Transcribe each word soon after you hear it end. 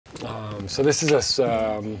So this is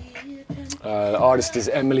the artist is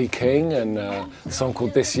Emily King, and a song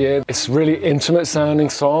called This Year. It's a really intimate sounding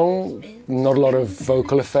song, not a lot of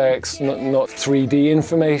vocal effects, not 3D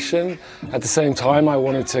information. At the same time, I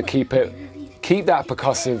wanted to keep that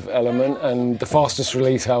percussive element, and the fastest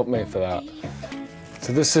release helped me for that.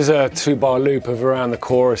 So this is a 2-bar loop of around the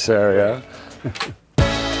chorus area.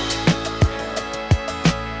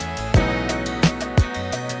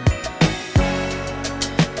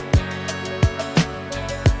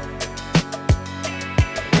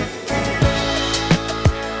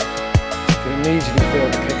 Immediately feel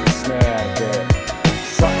the kick and snare get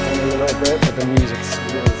sucked in a little bit, but the music is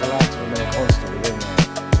allowed to remain constant within that.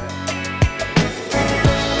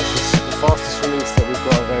 This is the fastest release that we've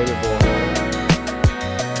got available here.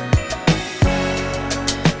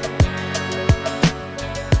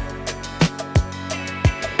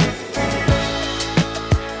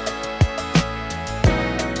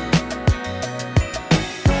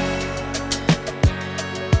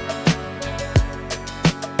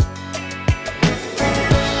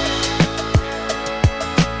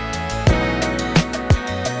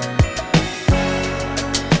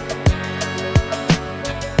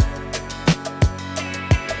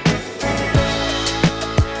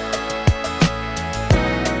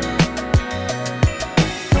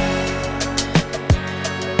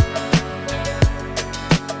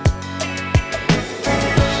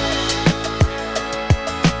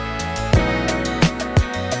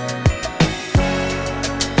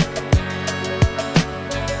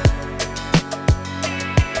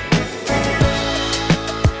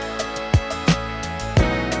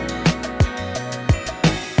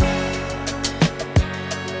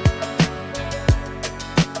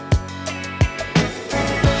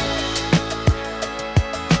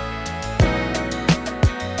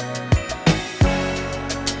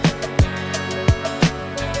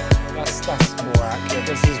 That's more accurate.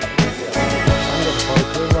 This is, I'm not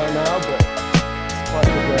vocally right now, but it's quite a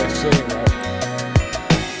good way of seeing that.